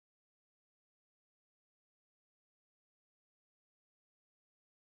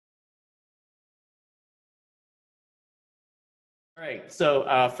All right,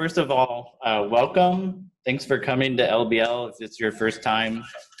 so first of all, welcome. Thanks for coming to LBL if it's your first time.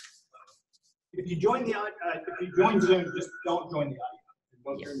 If you join Zoom, just don't join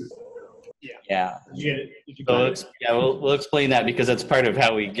the audio. Yeah. Did you get it? Did you So get it? yeah, we'll explain that because that's part of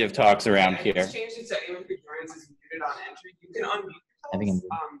how we give talks around here. Just changed it so anyone who joins is muted on entry. You can unmute I think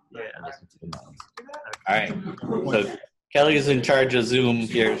yourself. All right. So Kelly is in charge of Zoom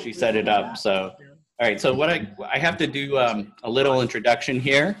here. She set it up. So all right. So what I have to do a little introduction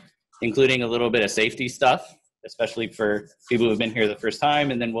here, including a little bit of safety stuff, especially for people who have been here the first time,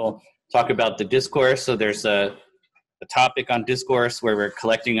 and then we'll talk about the discourse. So there's a topic on discourse where we're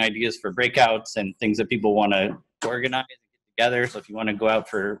collecting ideas for breakouts and things that people want to organize and get together. So if you want to go out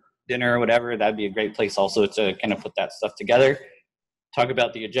for dinner or whatever, that'd be a great place also to kind of put that stuff together. Talk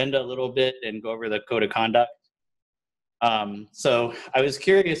about the agenda a little bit and go over the code of conduct. So I was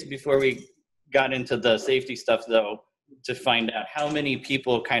curious before we got into the safety stuff though, to find out how many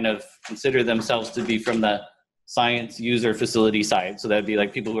people kind of consider themselves to be from the science user facility side. So that'd be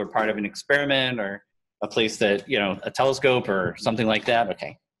like people who are part of an experiment or a place that, you know, a telescope or something like that.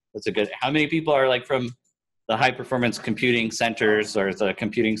 Okay, that's a good. How many people are like from the high performance computing centers or the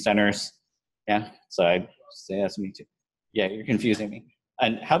computing centers? Yeah, so I'd say that's me too. Yeah, you're confusing me.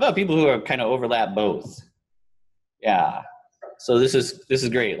 And how about people who are kind of overlap both? Yeah, so this is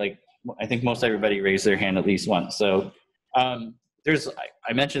great. Like I think most everybody raised their hand at least once. So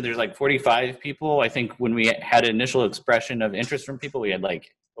I mentioned there's like 45 people. I think when we had initial expression of interest from people, we had like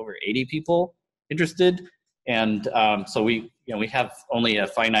over 80 people interested, and so we have only a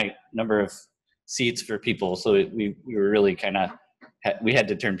finite number of seats for people, so we were really kind of we had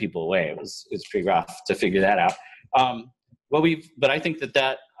to turn people away. It was pretty rough to figure that out. But I think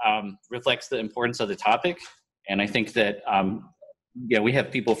that reflects the importance of the topic, and I think that we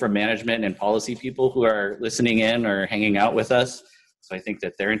have people from management and policy people who are listening in or hanging out with us, so I think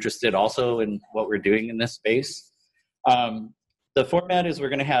that they're interested also in what we're doing in this space. The format is we're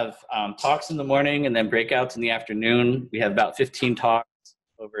going to have talks in the morning and then breakouts in the afternoon. We have about 15 talks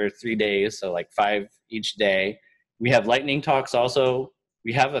over 3 days, so like 5 each day. We have lightning talks also.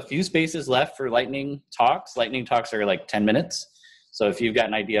 We have a few spaces left for lightning talks. Lightning talks are like 10 minutes. So if you've got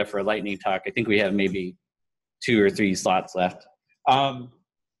an idea for a lightning talk, I think we have maybe 2 or 3 slots left.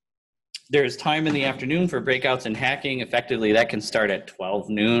 There's time in the afternoon for breakouts and hacking. Effectively, that can start at 12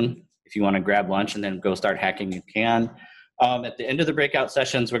 noon. If you want to grab lunch and then go start hacking, you can. At the end of the breakout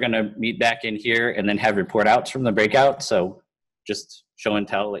sessions, we're going to meet back in here and then have report outs from the breakout. So just show and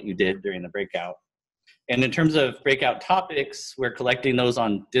tell what you did during the breakout. And in terms of breakout topics, we're collecting those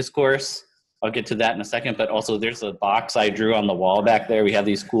on discourse. I'll get to that in a second, but also there's a box I drew on the wall back there. We have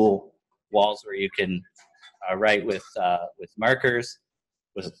these cool walls where you can write with markers,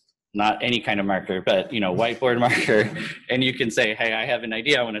 with not any kind of marker, but whiteboard marker. And you can say, hey, I have an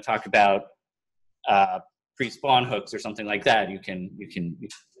idea. I want to talk about pre-spawn hooks or something like that. You can do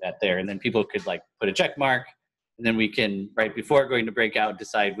that there, and then people could like put a check mark, and then we can, right before going to breakout,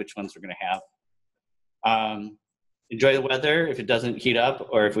 decide which ones we're going to have. Enjoy the weather if it doesn't heat up,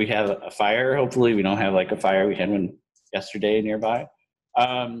 or if we have a fire. Hopefully we don't have like a fire. We had one yesterday nearby.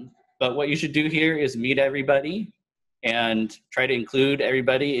 But what you should do here is meet everybody and try to include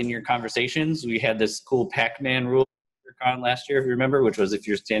everybody in your conversations. We had this cool Pac-Man rule on last year, if you remember, which was if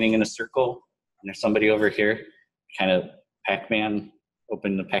you're standing in a circle and there's somebody over here, kind of Pac-Man,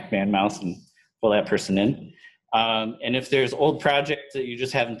 open the Pac-Man mouse and pull that person in. And if there's old projects that you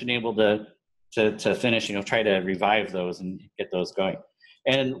just haven't been able to finish, try to revive those and get those going.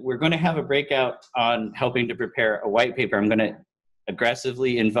 And we're going to have a breakout on helping to prepare a white paper. I'm going to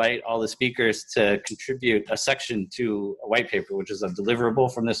aggressively invite all the speakers to contribute a section to a white paper, which is a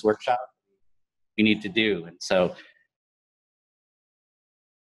deliverable from this workshop we need to do. And so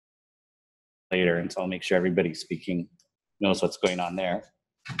later, and so I'll make sure everybody speaking knows what's going on there.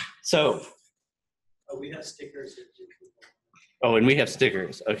 So we have stickers. Oh, and we have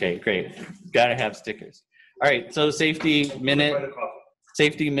stickers. Okay, great. Gotta have stickers. All right, so safety minute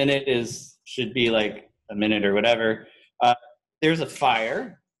should be like a minute or whatever. There's a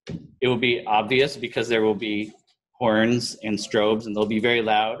fire. It will be obvious because there will be horns and strobes, and they'll be very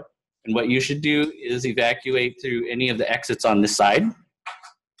loud. And what you should do is evacuate through any of the exits on this side,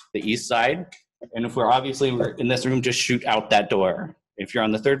 the east side. And if we're in this room, just shoot out that door. If you're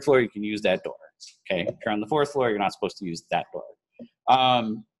on the 3rd floor, you can use that door. Okay, if you're on the 4th floor, you're not supposed to use that door.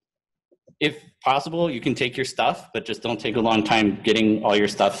 If possible, you can take your stuff, but just don't take a long time getting all your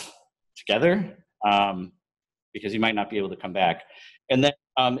stuff together, because you might not be able to come back. And then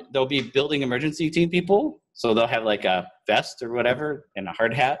there'll be building emergency team people. So they'll have like a vest or whatever and a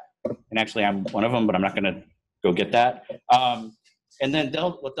hard hat. And actually I'm one of them, but I'm not gonna go get that. And then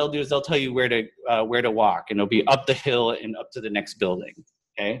what they'll do is they'll tell you where to walk, and it'll be up the hill and up to the next building,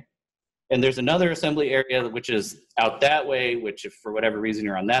 okay? And there's another assembly area which is out that way, which if for whatever reason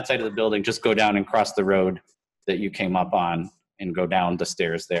you're on that side of the building, just go down and cross the road that you came up on and go down the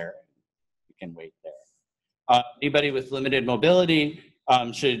stairs there. You can wait there. Anybody with limited mobility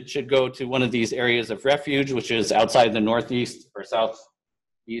should go to one of these areas of refuge, which is outside the northeast or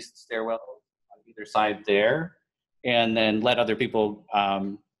southeast stairwell on either side there, and then let other people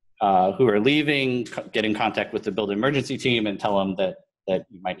who are leaving get in contact with the building emergency team and tell them that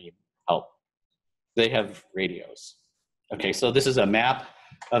you might need help. They have radios. Okay, so this is a map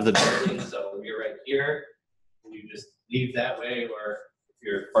of the building. So you're right here, and you just leave that way, or if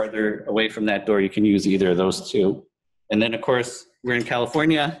you're farther away from that door, you can use either of those two. And then, of course, we're in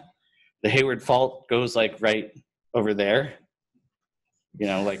California. The Hayward Fault goes like right over there, you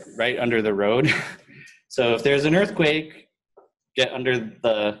know, like right under the road. So if there's an earthquake, get under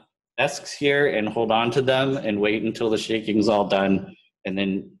the desks here and hold on to them and wait until the shaking's all done, and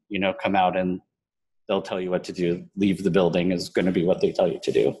then, you know, come out and they'll tell you what to do. Leave the building is going to be what they tell you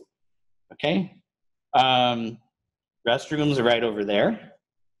to do. Okay. Restrooms are right over there.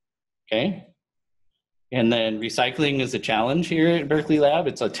 Okay. And then recycling is a challenge here at Berkeley Lab.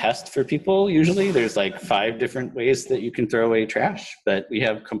 It's a test for people usually. There's like 5 different ways that you can throw away trash, but we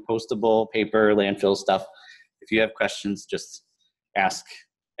have compostable paper, landfill stuff. If you have questions, just ask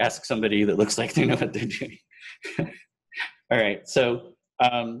somebody that looks like they know what they're doing. All right, so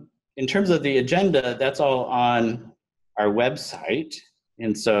in terms of the agenda, that's all on our website.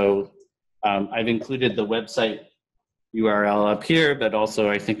 And so I've included the website URL up here, but also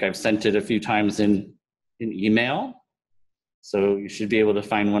I think I've sent it a few times in email. So you should be able to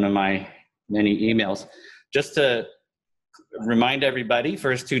find one of my many emails. Just to remind everybody,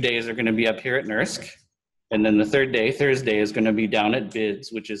 first 2 days are going to be up here at NERSC. And then the third day, Thursday, is going to be down at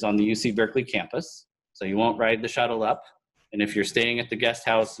BIDS, which is on the UC Berkeley campus. So you won't ride the shuttle up. And if you're staying at the guest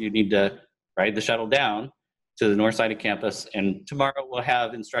house, you need to ride the shuttle down to the north side of campus. And tomorrow we'll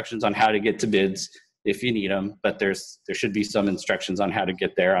have instructions on how to get to BIDS if you need them. But there should be some instructions on how to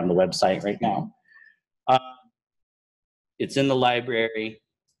get there on the website right now. It's in the library.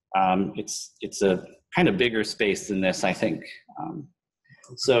 It's a kind of bigger space than this, I think.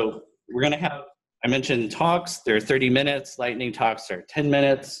 So we're going to have, I mentioned talks. They're 30 minutes. Lightning talks are 10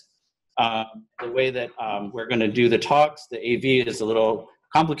 minutes. The way that we're going to do the talks, the AV is a little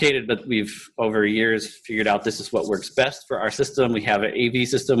complicated, but we've over years figured out this is what works best for our system. We have an AV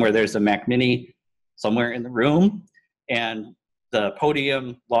system where there's a Mac Mini somewhere in the room, and the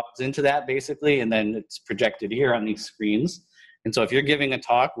podium logs into that basically, and then it's projected here on these screens. And so if you're giving a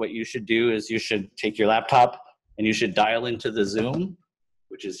talk, what you should do is you should take your laptop and you should dial into the Zoom,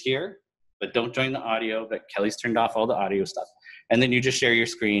 which is here, but don't join the audio, but Kelly's turned off all the audio stuff. And then you just share your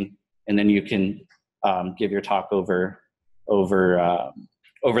screen, and then you can give your talk over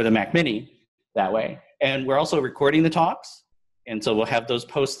the Mac Mini that way. And we're also recording the talks. And so we'll have those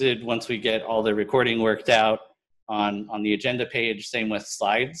posted once we get all the recording worked out on the agenda page. Same with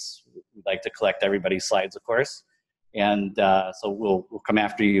slides. We'd like to collect everybody's slides, of course. And so we'll come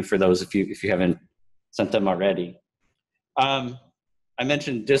after you for those if you haven't sent them already. I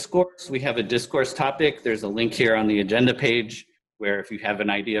mentioned discourse. We have a discourse topic. There's a link here on the agenda page where if you have an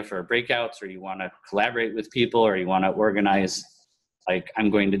idea for breakouts, or you want to collaborate with people, or you want to organize, like I'm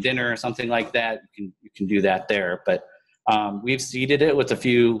going to dinner or something like that, you can do that there. But we've seeded it with a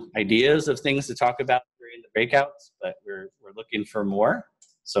few ideas of things to talk about during the breakouts, but we're looking for more.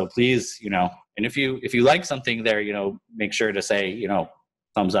 So please, and if you like something there, make sure to say,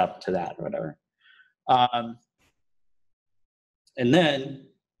 thumbs up to that or whatever. And then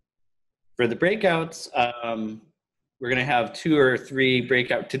for the breakouts, we're going to have 2 or 3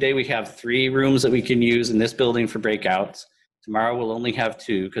 breakout. Today we have 3 rooms that we can use in this building for breakouts. Tomorrow we'll only have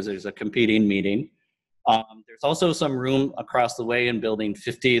 2 because there's a competing meeting. There's also some room across the way in building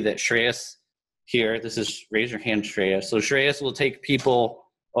 50 that Shreyas here, this is raise your hand, Shreyas. So Shreyas will take people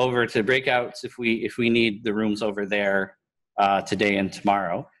over to breakouts if we need the rooms over there today and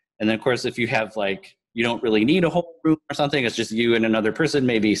tomorrow. And then of course, if you have you don't really need a whole room or something, it's just you and another person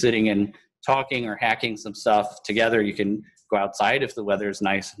maybe sitting and talking or hacking some stuff together, you can go outside if the weather is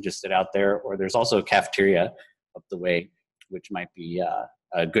nice and just sit out there. Or there's also a cafeteria up the way, which might be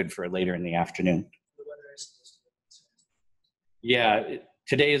good for later in the afternoon. Yeah,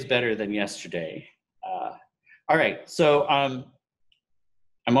 today is better than yesterday. All right, so I'm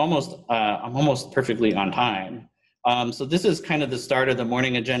almost perfectly on time. So this is kind of the start of the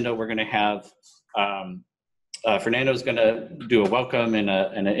morning agenda. We're going to have Fernando's going to do a welcome and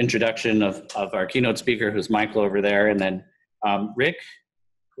an introduction of our keynote speaker, who's Michael over there, and then Rick,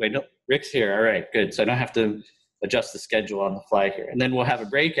 wait, no, Rick's here. All right, good. So I don't have to adjust the schedule on the fly here. And then we'll have a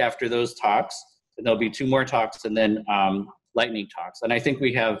break after those talks. And there'll be 2 more talks and then lightning talks. And I think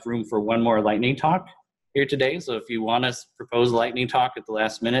we have room for 1 more lightning talk here today. So if you want us to propose a lightning talk at the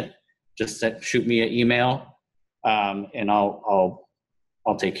last minute, just shoot me an email and I'll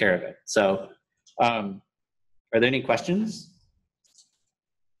take care of it. So are there any questions?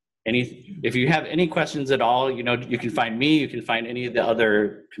 If you have any questions at all, you know, you can find me, you can find any of the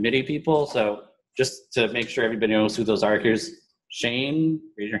other committee people. So just to make sure everybody knows who those are, here's Shane,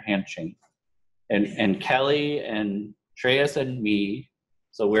 raise your hand, Shane, and Kelly and Shreyas and me.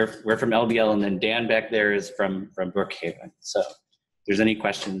 So we're from LBL, and then Dan back there is from Brookhaven. So if there's any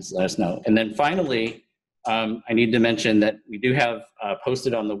questions, let us know. And then finally, I need to mention that we do have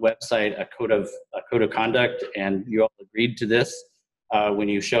posted on the website a code of conduct, and you all agreed to this when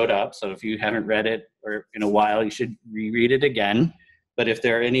you showed up. So if you haven't read it or in a while, you should reread it again. But if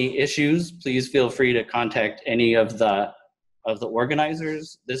there are any issues, please feel free to contact any of the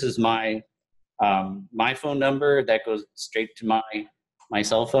organizers. This is my phone number that goes straight to my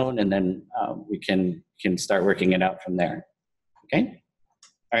cell phone, and then we can start working it out from there. Okay.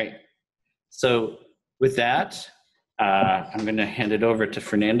 All right. So with that, I'm going to hand it over to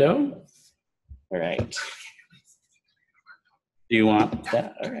Fernando. All right. Do you want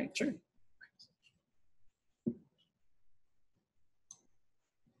that? All right, sure.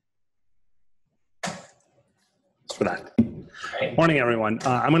 Thanks for that. Morning, everyone.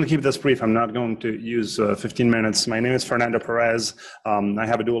 I'm going to keep this brief. I'm not going to use 15 minutes. My name is Fernando Perez. I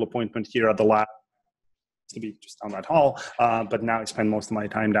have a dual appointment here at the lab to be just down that hall, but now I spend most of my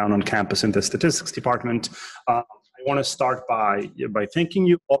time down on campus in the statistics department. I want to start by thanking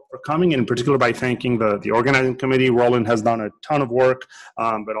you all for coming, and in particular by thanking the organizing committee. Rollin has done a ton of work,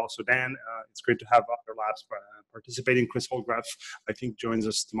 but also Dan. It's great to have other labs participating. Chris Holgraf, I think, joins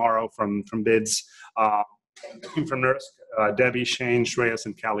us tomorrow from BIDS. From NERSC, Debbie, Shane, Shreyas,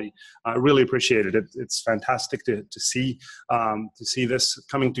 and Kelly. I really appreciate it. It's fantastic to see this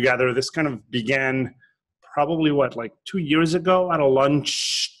coming together. This kind of began probably like 2 years ago at a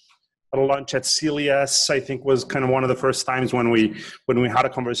lunch at CLS. I think was kind of one of the first times when we had a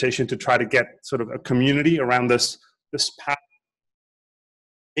conversation to try to get sort of a community around this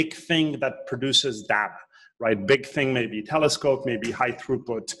big thing that produces data. Right, big thing, maybe telescope, maybe high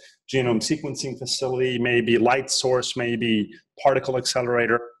throughput genome sequencing facility, maybe light source, maybe particle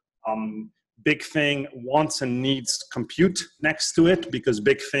accelerator. Big thing wants and needs compute next to it, because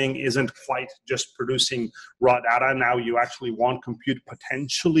big thing isn't quite just producing raw data. Now you actually want compute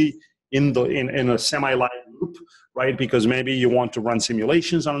potentially in a semi-live loop, right? Because maybe you want to run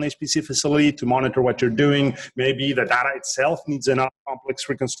simulations on an HPC facility to monitor what you're doing. Maybe the data itself needs enough complex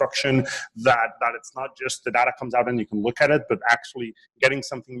reconstruction that it's not just the data comes out and you can look at it, but actually getting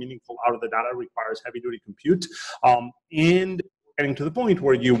something meaningful out of the data requires heavy-duty compute. And getting to the point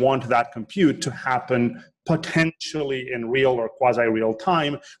where you want that compute to happen potentially in real or quasi-real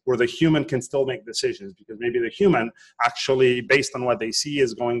time, where the human can still make decisions, because maybe the human actually, based on what they see,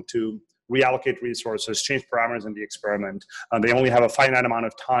 is going to reallocate resources, change parameters in the experiment. They only have a finite amount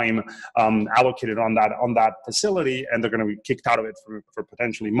of time allocated on that facility, and they're going to be kicked out of it for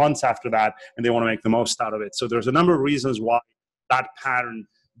potentially months after that, and they want to make the most out of it. So there's a number of reasons why that pattern,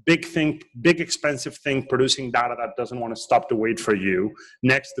 big thing, big expensive thing producing data that doesn't want to stop to wait for you,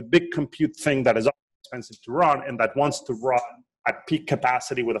 next the big compute thing that is expensive to run and that wants to run at peak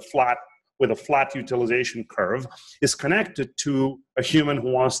capacity with a flat utilization curve, is connected to a human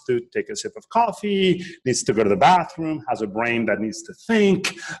who wants to take a sip of coffee, needs to go to the bathroom, has a brain that needs to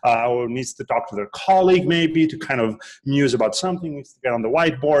think, or needs to talk to their colleague maybe to kind of muse about something, needs to get on the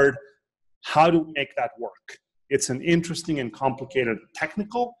whiteboard. How do we make that work? It's an interesting and complicated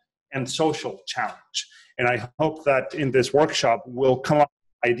technical and social challenge. And I hope that in this workshop, we'll come up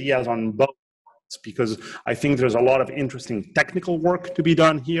with ideas on both, because I think there's a lot of interesting technical work to be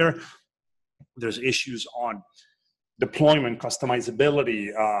done here. There's issues on deployment,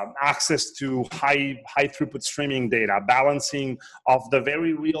 customizability, access to high throughput streaming data, balancing of the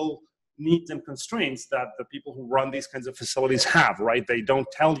very real needs and constraints that the people who run these kinds of facilities have, right? They don't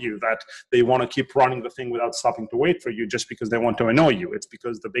tell you that they want to keep running the thing without stopping to wait for you just because they want to annoy you. It's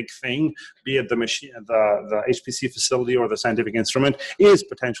because the big thing, be it the machine, the HPC facility or the scientific instrument, is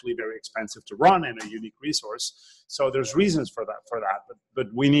potentially very expensive to run and a unique resource. So there's reasons for that. But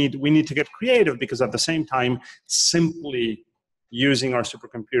we need to get creative, because at the same time, simply using our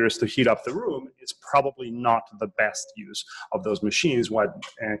supercomputers to heat up the room is probably not the best use of those machines. What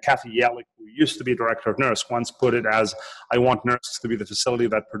Kathy Yellick, who used to be director of NERSC, once put it as, I want NERSC to be the facility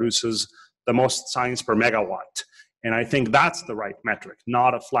that produces the most science per megawatt. And I think that's the right metric,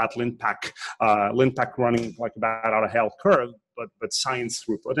 not a flat lint pack running like a bat out of hell curve, but science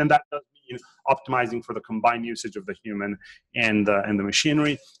throughput. And that does mean optimizing for the combined usage of the human and the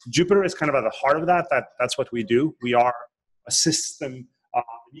machinery. Jupyter is kind of at the heart of that. That's what we do. We are a system, an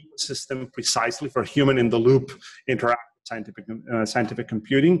ecosystem precisely for human-in-the-loop interactive scientific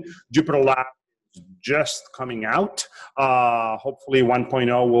computing. Jupyter Lab is just coming out. Hopefully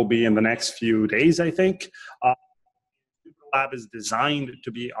 1.0 will be in the next few days, I think. Lab is designed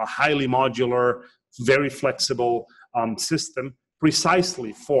to be a highly modular, very flexible system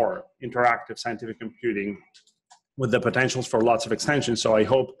precisely for interactive scientific computing with the potentials for lots of extensions. So I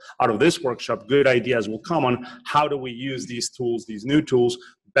hope out of this workshop, good ideas will come on how do we use these tools, these new tools,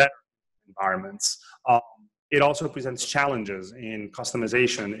 better environments. It also presents challenges in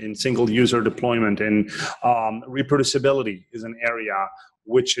customization, in single user deployment, and reproducibility is an area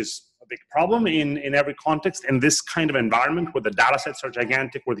which is a big problem in every context. In this kind of environment where the data sets are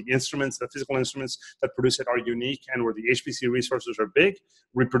gigantic, where the instruments, the physical instruments that produce it are unique, and where the HPC resources are big,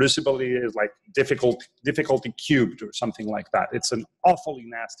 reproducibility is like difficulty cubed or something like that. It's an awfully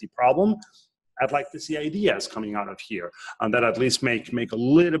nasty problem. I'd like to see ideas coming out of here that at least make a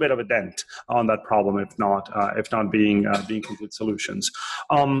little bit of a dent on that problem, if not being complete solutions.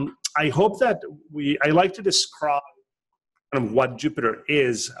 I hope that I like to describe kind of what Jupyter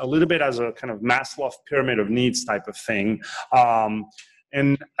is a little bit as a kind of Maslow's pyramid of needs type of thing.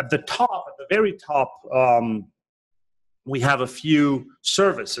 And at the very top, we have a few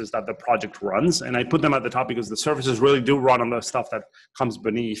services that the project runs, and I put them at the top because the services really do run on the stuff that comes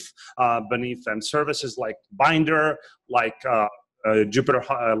beneath them. Services like Binder, like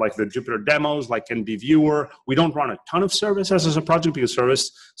Jupyter, like the Jupyter demos, like NB Viewer. We don't run a ton of services as a project because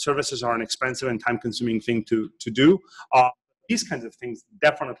services are an expensive and time-consuming thing to do. These kinds of things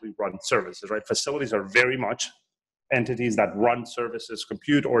definitely run services, right? Facilities are very much entities that run services,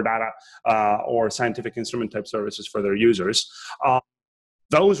 compute or data or scientific instrument type services for their users.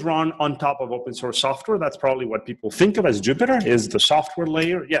 Those run on top of open source software. That's probably what people think of as Jupyter, is the software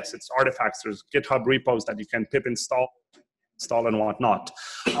layer. Yes, it's artifacts. There's GitHub repos that you can pip install and whatnot.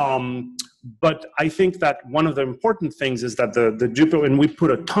 But I think that one of the important things is that the Jupyter, and we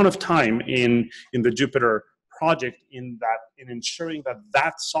put a ton of time in the Jupyter project in ensuring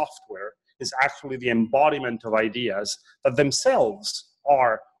that software is actually the embodiment of ideas that themselves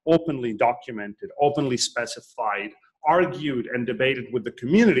are openly documented, openly specified, argued and debated with the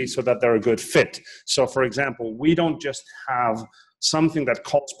community so that they're a good fit. So for example, we don't just have something that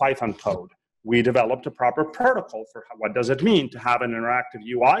calls Python code. We developed a proper protocol for what does it mean to have an interactive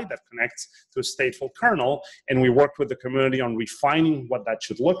UI that connects to a stateful kernel, and we worked with the community on refining what that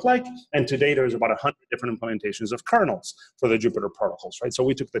should look like, and today there's about 100 different implementations of kernels for the Jupyter protocols, right? So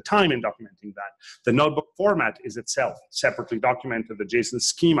we took the time in documenting that. The notebook format is itself separately documented, the JSON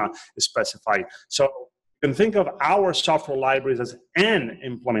schema is specified. So you can think of our software libraries as an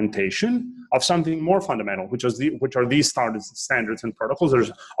implementation of something more fundamental, which are these standards and protocols.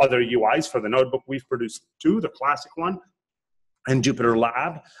 There's other UIs for the notebook. We've produced two, the classic one and Jupyter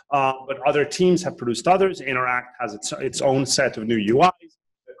Lab, but other teams have produced others. Interact has its own set of new UIs.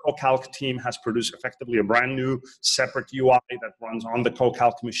 The CoCalc team has produced effectively a brand new separate UI that runs on the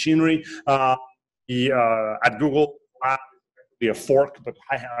CoCalc machinery. At Google Lab, a fork, but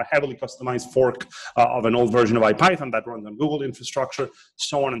a heavily customized fork of an old version of IPython that runs on Google infrastructure,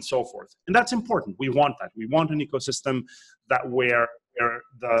 so on and so forth. And that's important. We want that. We want an ecosystem that where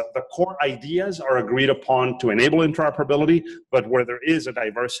the core ideas are agreed upon to enable interoperability, but where there is a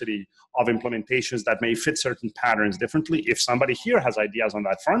diversity of implementations that may fit certain patterns differently. If somebody here has ideas on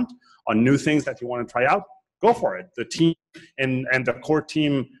that front, on new things that you want to try out, go for it. The team and the core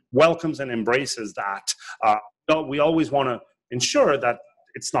team welcomes and embraces that. We always want to ensure that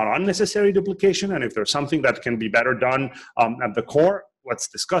it's not unnecessary duplication, and if there's something that can be better done at the core, let's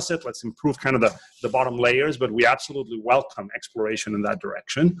discuss it, let's improve kind of the bottom layers, but we absolutely welcome exploration in that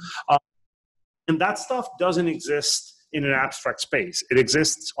direction. And that stuff doesn't exist in an abstract space. It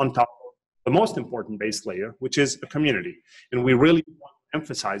exists on top of the most important base layer, which is a community. And we really want to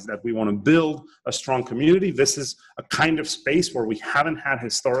emphasize that we want to build a strong community. This is a kind of space where we haven't had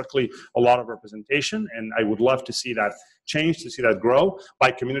historically a lot of representation, and I would love to see that change, to see that grow.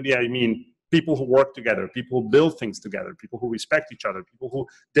 By community, I mean people who work together, people who build things together, people who respect each other, people who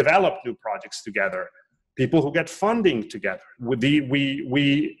develop new projects together, people who get funding together.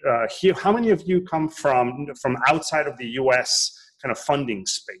 How many of you come from outside of the US kind of funding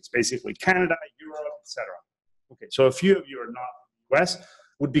space, basically Canada, Europe, etc.? Okay, so a few of you are not US,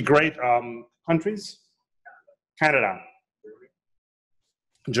 would be great. Countries? Canada,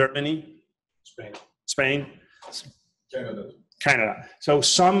 Germany, Spain. Canada. So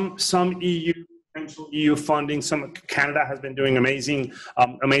some EU, potential EU funding. Canada has been doing amazing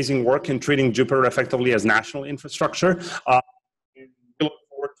work in treating Jupyter effectively as national infrastructure. We look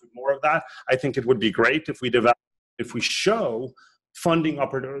forward to more of that. I think it would be great if we show funding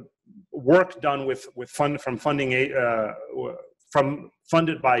work done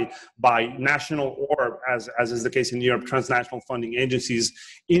funded by national or, as is the case in Europe, transnational funding agencies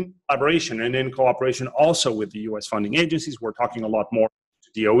in collaboration and in cooperation also with the US funding agencies. We're talking a lot more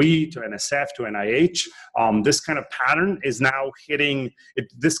to DOE, to NSF, to NIH. This kind of pattern is now hitting,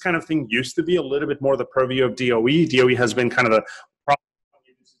 this kind of thing used to be a little bit more the purview of DOE. DOE has been kind of the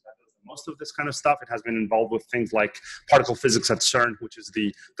most of this kind of stuff. It has been involved with things like particle physics at CERN, which is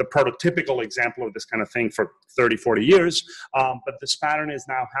the prototypical example of this kind of thing for 30, 40 years. But this pattern is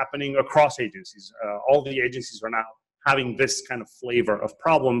now happening across agencies. All the agencies are now having this kind of flavor of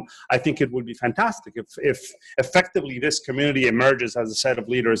problem. I think it would be fantastic if effectively this community emerges as a set of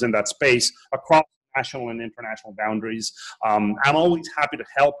leaders in that space across national and international boundaries. I'm always happy to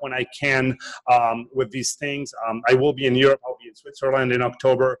help when I can with these things. I will be in Europe. I'll be in Switzerland in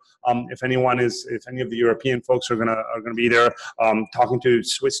October. If any of the European folks are gonna be there, talking to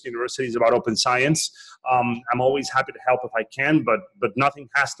Swiss universities about open science. I'm always happy to help if I can, but nothing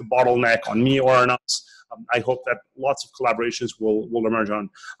has to bottleneck on me or on us. I hope that lots of collaborations will emerge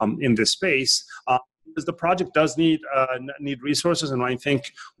in this space. Because the project does need resources, and I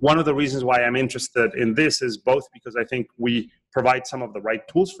think one of the reasons why I'm interested in this is both because I think we provide some of the right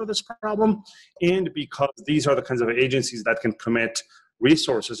tools for this problem, and because these are the kinds of agencies that can commit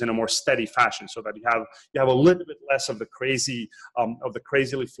resources in a more steady fashion, so that you have a little bit less of the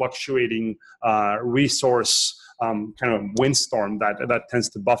crazily fluctuating resource kind of windstorm that tends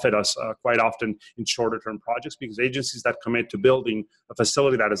to buffet us quite often in shorter term projects, because agencies that commit to building a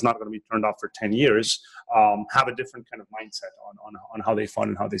facility that is not going to be turned off for 10 years have a different kind of mindset on how they fund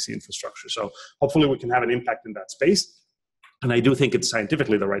and how they see infrastructure. So hopefully we can have an impact in that space. And I do think it's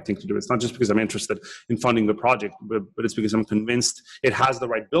scientifically the right thing to do. It's not just because I'm interested in funding the project, but it's because I'm convinced it has the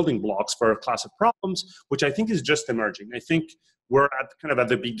right building blocks for a class of problems, which I think is just emerging. I think we're at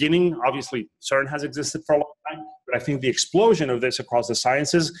the beginning. Obviously, CERN has existed for a long time, but I think the explosion of this across the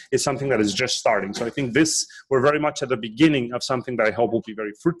sciences is something that is just starting. So I think we're very much at the beginning of something that I hope will be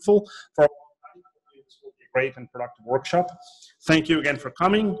very fruitful for a long time. This will be a great and productive workshop. Thank you again for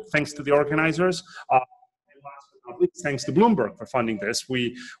coming. Thanks to the organizers. Thanks to Bloomberg for funding this.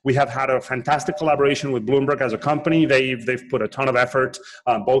 We have had a fantastic collaboration with Bloomberg as a company. They've put a ton of effort,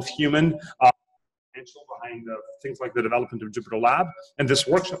 both human financial behind things like the development of Jupyter Lab. And this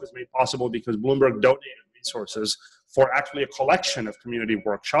workshop is made possible because Bloomberg donated resources for actually a collection of community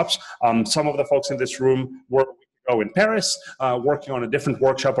workshops. Some of the folks in this room were a week ago in Paris, working on a different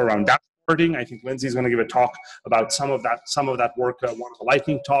workshop around dashboarding. I think Lindsay's going to give a talk about some of that work, one of the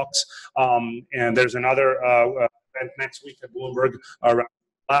lightning talks. And there's another event next week at Bloomberg around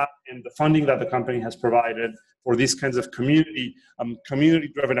that, and the funding that the company has provided for these kinds of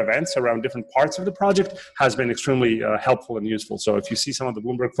community-driven events around different parts of the project has been extremely helpful and useful. So if you see some of the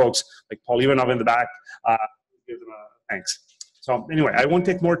Bloomberg folks, like Paul Ivanov in the back, give them a thanks. So anyway, I won't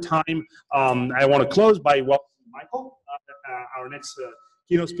take more time. I want to close by welcoming Michael, our next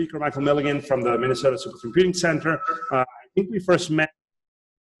keynote speaker, Michael Milligan from the Minnesota Supercomputing Center. I think we first met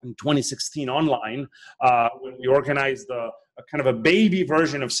in 2016 online when we organized a kind of a baby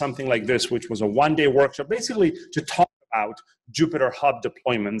version of something like this, which was a one-day workshop, basically to talk about Jupyter Hub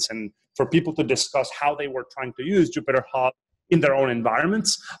deployments and for people to discuss how they were trying to use Jupyter Hub in their own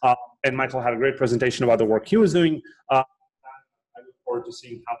environments. And Michael had a great presentation about the work he was doing. I look forward to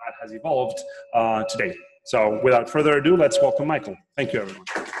seeing how that has evolved today. So without further ado, let's welcome Michael. Thank you, everyone.